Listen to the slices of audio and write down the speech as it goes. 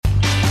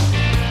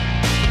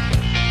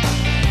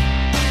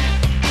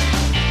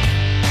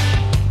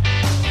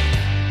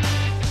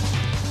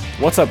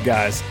What's up,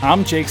 guys?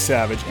 I'm Jake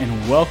Savage,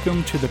 and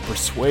welcome to the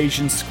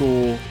Persuasion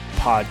School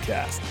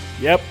podcast.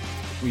 Yep,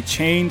 we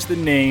changed the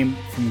name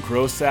from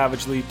Grow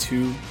Savagely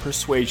to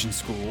Persuasion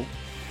School.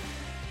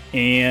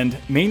 And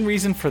main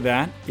reason for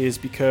that is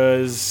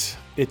because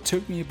it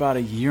took me about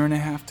a year and a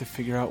half to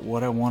figure out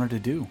what I wanted to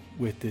do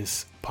with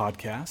this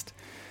podcast.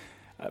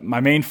 My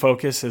main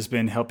focus has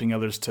been helping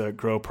others to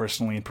grow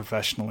personally and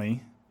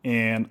professionally.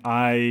 And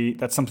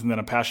that's something that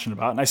I'm passionate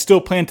about. And I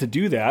still plan to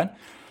do that.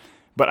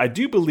 But I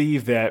do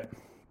believe that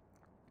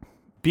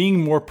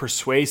being more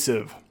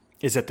persuasive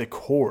is at the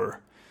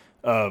core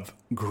of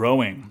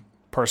growing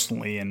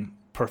personally and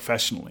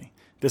professionally.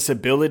 This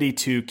ability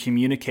to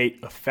communicate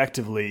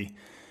effectively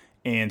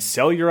and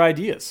sell your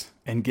ideas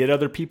and get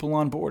other people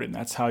on board. And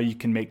that's how you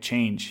can make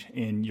change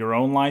in your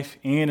own life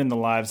and in the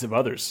lives of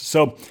others.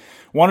 So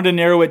wanted to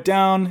narrow it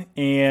down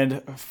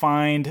and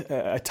find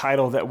a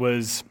title that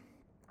was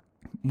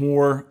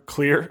more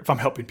clear. If I'm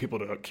helping people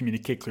to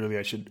communicate clearly,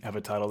 I should have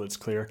a title that's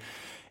clear.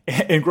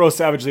 And Grow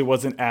Savagely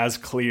wasn't as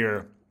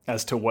clear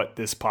as to what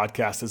this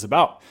podcast is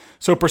about.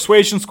 So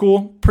Persuasion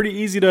School, pretty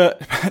easy to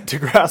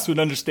grasp and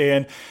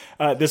understand.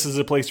 This is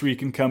a place where you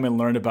can come and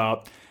learn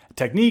about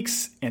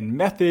techniques and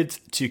methods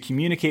to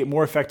communicate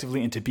more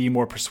effectively and to be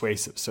more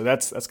persuasive. So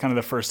that's kind of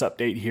the first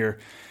update here.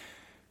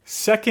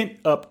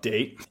 Second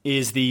update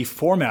is the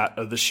format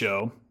of the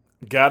show.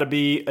 Got to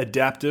be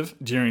adaptive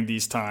during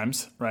these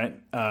times, right?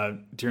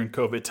 During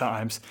COVID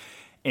times.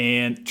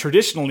 And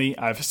traditionally,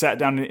 I've sat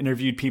down and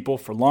interviewed people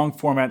for long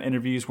format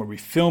interviews where we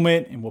film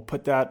it and we'll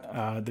put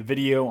the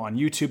video on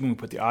YouTube and we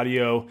put the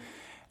audio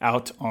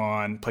out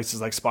on places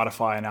like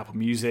Spotify and Apple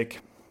Music.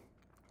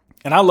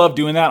 And I love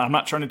doing that. I'm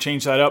not trying to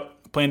change that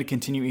up. I plan to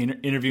continue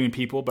interviewing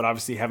people, but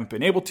obviously haven't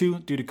been able to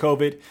due to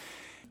COVID.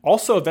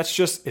 Also, that's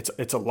just,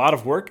 it's a lot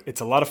of work.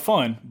 It's a lot of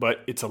fun,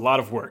 but it's a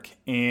lot of work.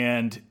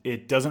 And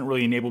it doesn't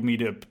really enable me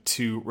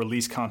to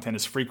release content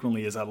as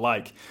frequently as I'd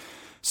like.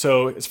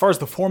 So as far as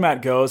the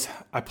format goes,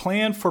 I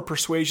plan for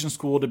Persuasion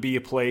School to be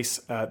a place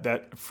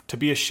to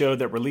be a show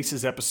that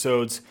releases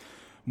episodes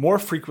more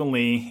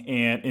frequently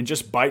and in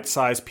just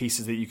bite-sized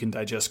pieces that you can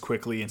digest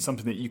quickly and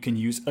something that you can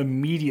use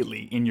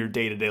immediately in your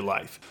day-to-day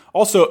life.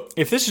 Also,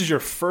 if this is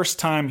your first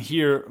time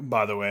here,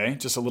 by the way,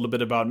 just a little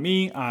bit about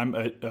me. I'm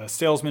a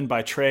salesman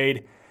by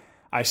trade.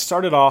 I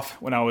started off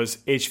when I was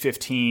age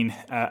 15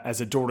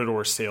 as a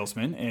door-to-door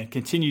salesman and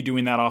continued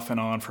doing that off and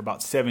on for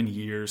about 7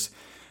 years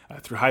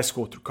through high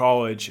school, through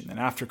college, and then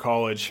after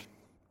college.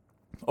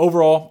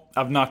 Overall,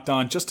 I've knocked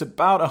on just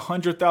about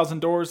 100,000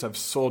 doors. I've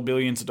sold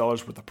billions of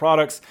dollars worth of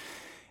products.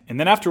 And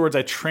then afterwards,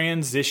 I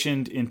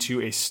transitioned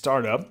into a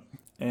startup,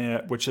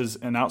 which is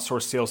an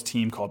outsourced sales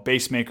team called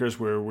Basemakers,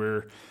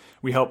 where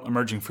we help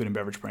emerging food and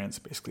beverage brands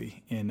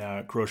basically in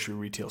grocery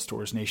retail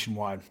stores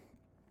nationwide.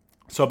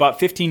 So about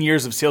 15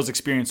 years of sales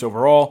experience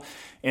overall,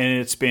 and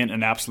it's been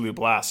an absolute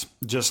blast.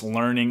 Just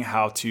learning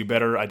how to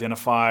better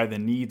identify the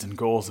needs and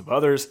goals of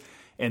others,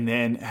 and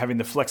then having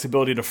the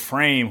flexibility to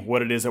frame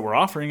what it is that we're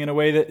offering in a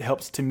way that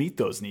helps to meet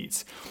those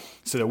needs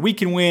so that we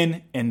can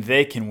win and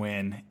they can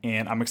win.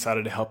 And I'm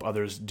excited to help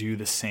others do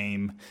the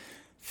same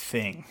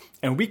thing.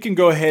 And we can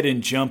go ahead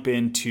and jump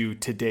into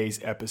today's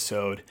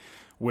episode,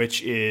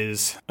 which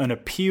is an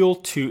appeal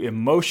to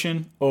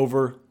emotion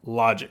over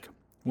logic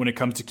when it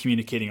comes to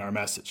communicating our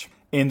message.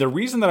 And the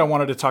reason that I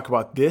wanted to talk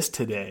about this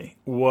today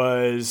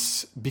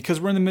was because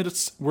we're in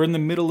the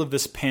middle of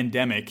this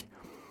pandemic.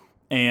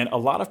 And a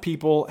lot of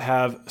people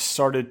have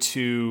started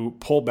to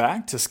pull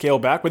back, to scale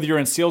back. Whether you're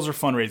in sales or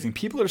fundraising,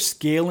 people are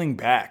scaling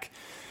back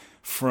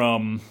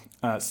from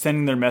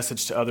sending their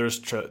message to others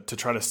to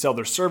try to sell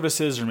their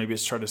services, or maybe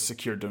it's try to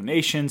secure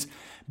donations,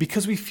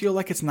 because we feel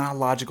like it's not a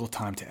logical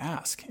time to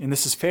ask. And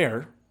this is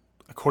fair.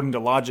 According to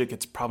logic,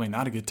 it's probably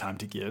not a good time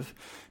to give.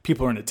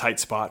 People are in a tight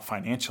spot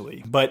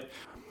financially. But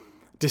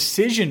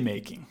decision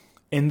making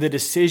and the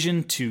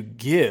decision to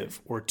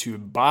give or to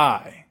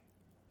buy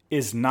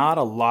is not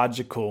a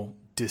logical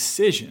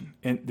decision.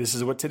 And this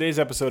is what today's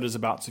episode is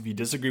about. So if you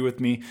disagree with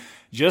me,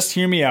 just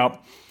hear me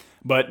out.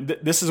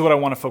 But this is what I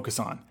want to focus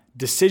on.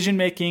 Decision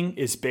making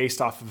is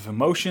based off of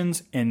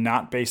emotions and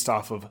not based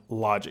off of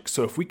logic.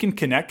 So if we can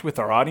connect with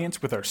our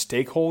audience, with our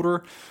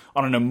stakeholder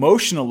on an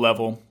emotional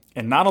level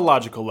and not a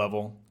logical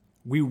level,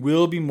 we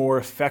will be more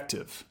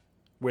effective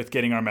with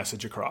getting our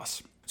message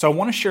across. So I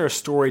want to share a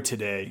story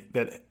today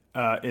that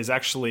is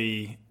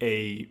actually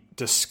a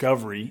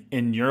discovery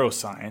in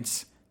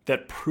neuroscience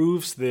that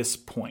proves this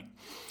point.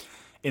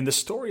 And the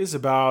story is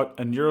about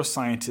a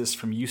neuroscientist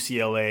from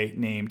UCLA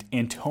named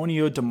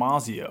Antonio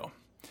Damasio.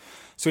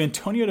 So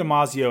Antonio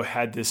Damasio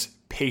had this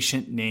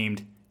patient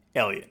named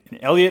Elliot. And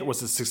Elliot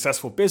was a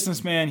successful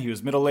businessman. He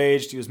was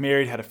middle-aged. He was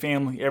married, had a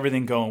family,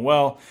 everything going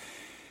well.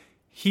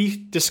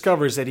 He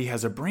discovers that he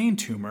has a brain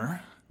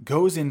tumor,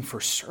 goes in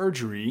for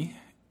surgery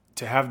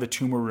to have the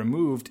tumor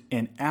removed.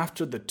 And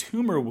after the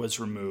tumor was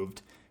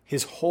removed,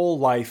 his whole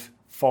life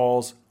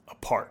falls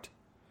apart.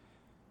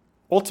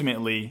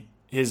 Ultimately,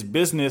 his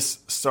business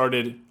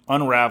started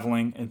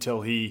unraveling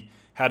until he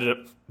had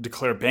to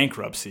declare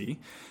bankruptcy.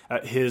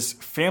 His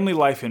family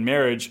life and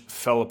marriage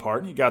fell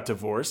apart. He got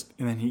divorced,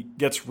 and then he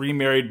gets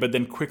remarried, but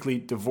then quickly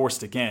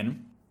divorced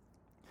again.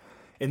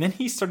 And then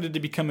he started to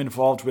become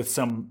involved with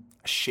some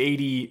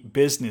shady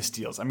business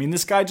deals. I mean,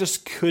 this guy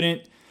just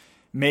couldn't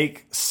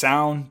make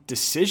sound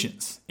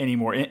decisions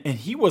anymore, and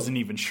he wasn't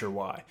even sure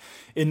why.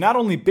 And not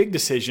only big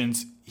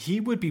decisions, he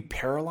would be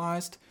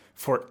paralyzed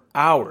for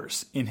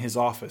hours in his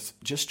office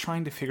just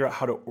trying to figure out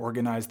how to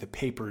organize the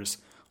papers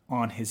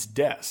on his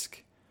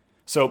desk.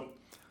 So,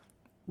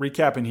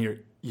 recapping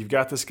here, you've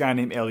got this guy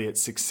named Elliot,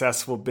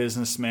 successful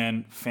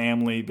businessman,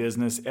 family,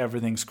 business,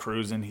 everything's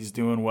cruising, he's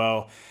doing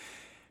well,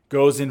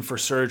 goes in for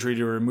surgery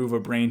to remove a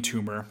brain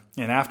tumor,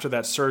 and after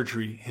that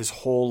surgery, his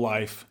whole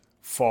life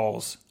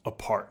falls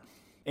apart.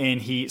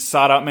 And he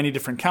sought out many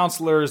different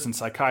counselors and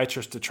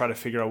psychiatrists to try to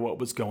figure out what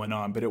was going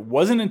on. But it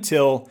wasn't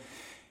until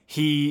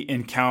he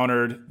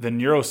encountered the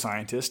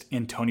neuroscientist,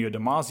 Antonio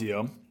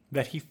Damasio,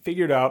 that he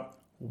figured out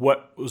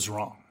what was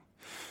wrong.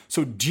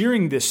 So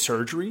during this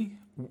surgery,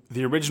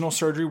 the original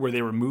surgery where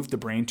they removed the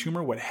brain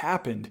tumor, what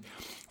happened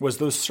was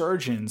those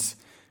surgeons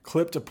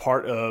clipped a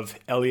part of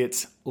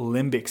Elliot's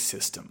limbic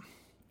system.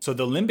 So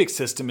the limbic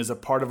system is a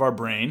part of our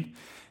brain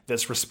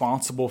that's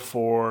responsible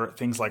for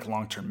things like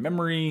long-term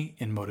memory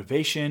and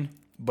motivation,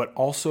 but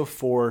also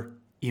for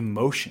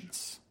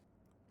emotions.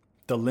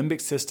 The limbic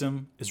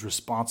system is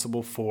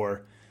responsible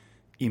for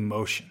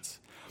emotions.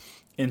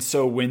 And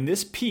so when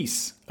this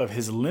piece of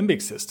his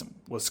limbic system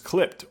was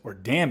clipped or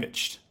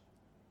damaged,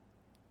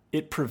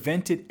 it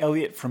prevented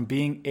Elliot from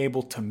being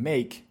able to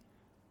make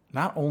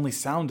not only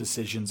sound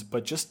decisions,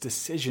 but just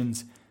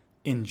decisions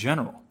in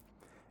general.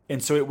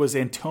 And so it was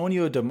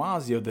Antonio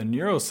Damasio, the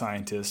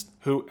neuroscientist,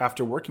 who,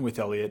 after working with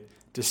Elliot,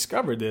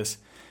 discovered this.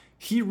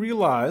 He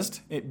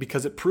realized,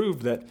 because it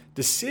proved that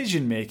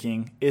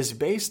decision-making is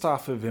based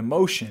off of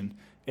emotion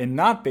and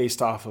not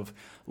based off of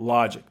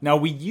logic. Now,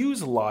 we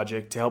use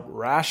logic to help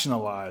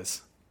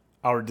rationalize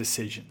our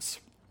decisions,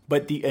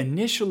 but the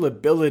initial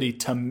ability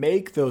to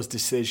make those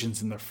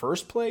decisions in the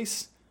first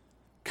place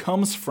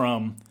comes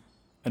from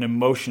an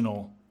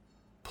emotional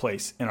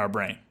place in our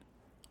brain.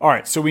 All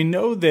right, so we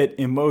know that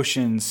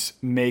emotions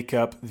make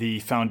up the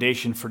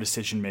foundation for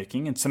decision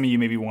making, and some of you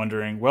may be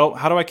wondering, well,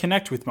 how do I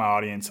connect with my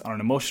audience on an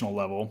emotional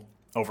level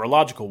over a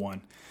logical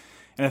one?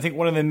 And I think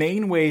one of the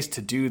main ways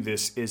to do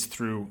this is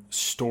through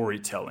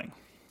storytelling,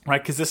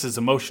 right? Because this is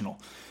emotional.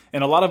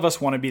 And a lot of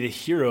us want to be the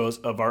heroes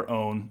of our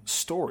own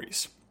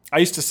stories. I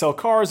used to sell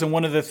cars, and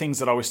one of the things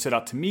that always stood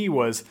out to me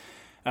was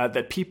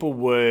that people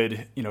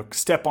would,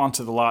 step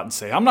onto the lot and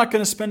say, I'm not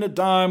going to spend a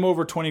dime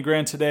over 20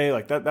 grand today.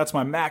 Like that's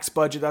my max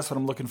budget. That's what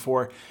I'm looking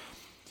for.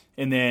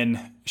 And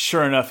then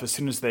sure enough, as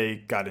soon as they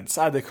got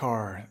inside the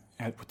car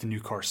with the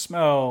new car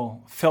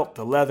smell, felt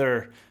the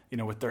leather,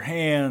 with their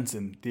hands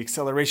and the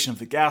acceleration of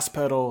the gas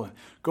pedal and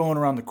going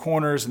around the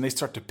corners, and they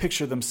start to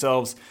picture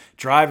themselves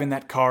driving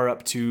that car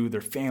up to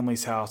their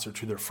family's house or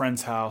to their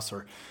friend's house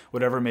or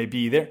whatever it may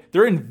be.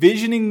 They're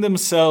envisioning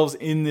themselves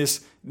in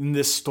this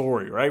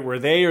story, right? Where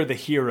they are the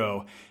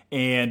hero.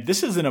 And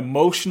this is an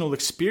emotional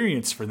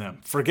experience for them.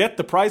 Forget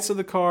the price of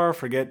the car,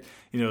 forget,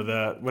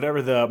 the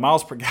whatever the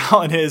miles per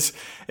gallon is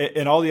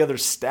and all the other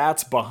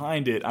stats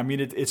behind it. I mean,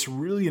 it's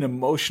really an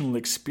emotional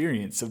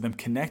experience of them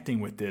connecting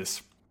with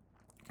this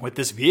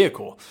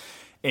vehicle.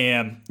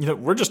 And,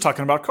 we're just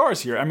talking about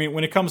cars here. I mean,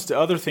 when it comes to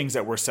other things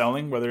that we're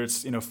selling, whether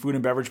it's, food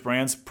and beverage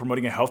brands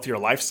promoting a healthier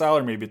lifestyle,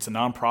 or maybe it's a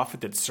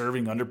nonprofit that's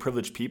serving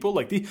underprivileged people,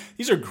 like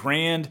these are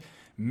grand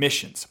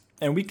missions.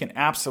 And we can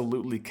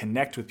absolutely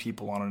connect with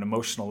people on an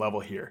emotional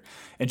level here.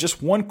 And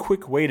just one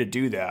quick way to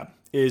do that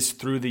is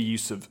through the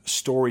use of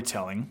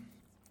storytelling.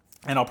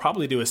 And I'll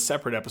probably do a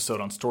separate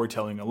episode on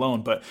storytelling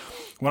alone. But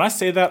when I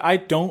say that, I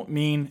don't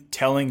mean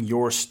telling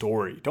your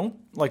story. Don't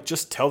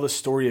just tell the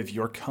story of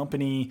your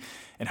company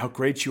and how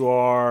great you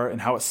are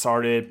and how it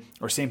started,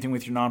 or same thing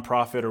with your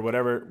nonprofit or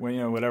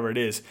whatever it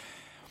is.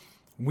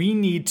 We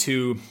need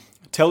to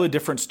tell a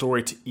different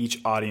story to each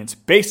audience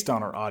based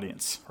on our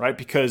audience, right?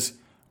 Because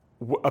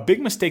a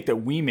big mistake that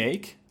we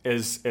make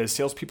as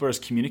salespeople or as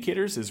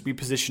communicators is we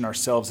position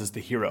ourselves as the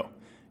hero.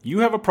 You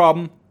have a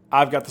problem,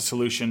 I've got the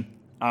solution,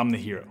 I'm the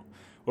hero.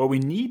 What we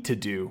need to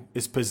do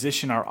is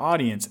position our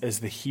audience as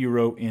the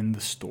hero in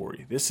the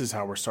story. This is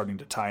how we're starting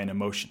to tie into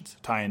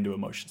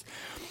emotions.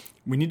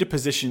 We need to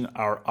position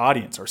our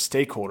audience, our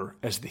stakeholder,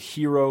 as the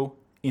hero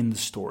in the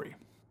story,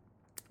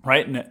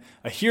 right? And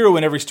a hero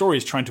in every story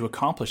is trying to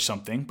accomplish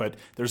something, but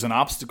there's an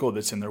obstacle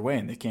that's in their way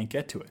and they can't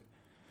get to it.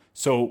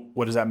 So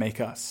what does that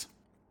make us?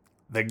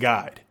 The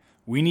guide.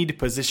 We need to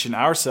position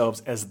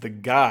ourselves as the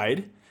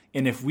guide,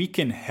 and if we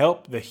can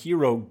help the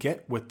hero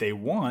get what they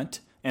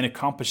want and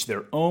accomplish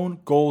their own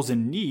goals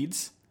and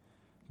needs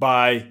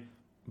by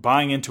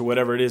buying into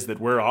whatever it is that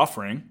we're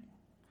offering,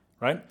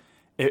 right?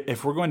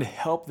 If we're going to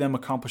help them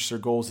accomplish their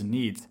goals and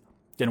needs,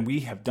 then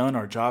we have done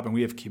our job and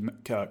we have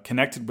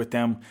connected with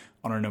them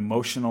on an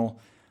emotional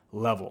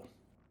level.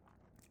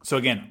 So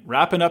again,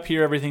 wrapping up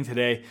here everything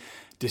today,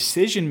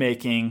 decision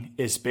making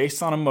is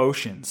based on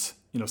emotions,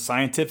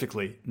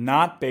 scientifically,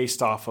 not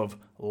based off of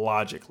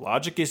logic.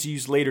 Logic is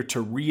used later to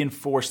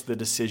reinforce the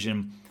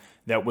decision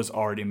that was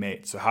already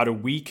made. So how do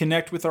we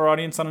connect with our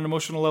audience on an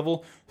emotional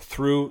level?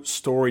 Through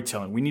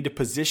storytelling. We need to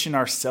position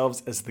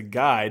ourselves as the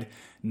guide,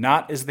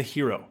 not as the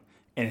hero,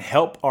 and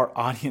help our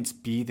audience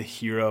be the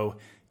hero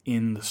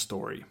in the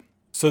story.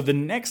 So the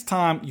next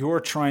time you're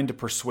trying to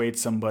persuade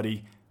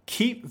somebody,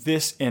 keep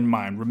this in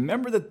mind.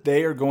 Remember that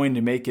they are going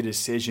to make a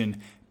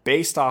decision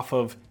based off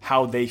of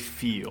how they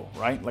feel,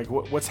 right? Like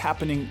what's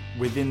happening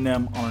within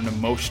them on an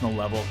emotional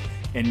level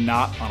and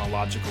not on a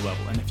logical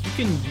level. And if you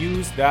can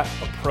use that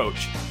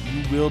approach,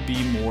 you will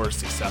be more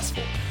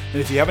successful.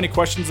 And if you have any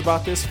questions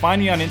about this,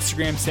 find me on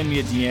Instagram, send me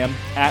a DM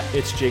at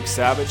It's Jake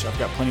Savage. I've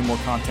got plenty more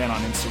content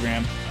on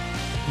Instagram.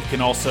 You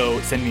can also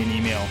send me an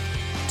email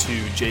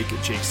to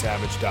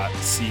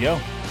jake@jakesavage.co.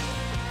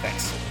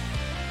 Thanks.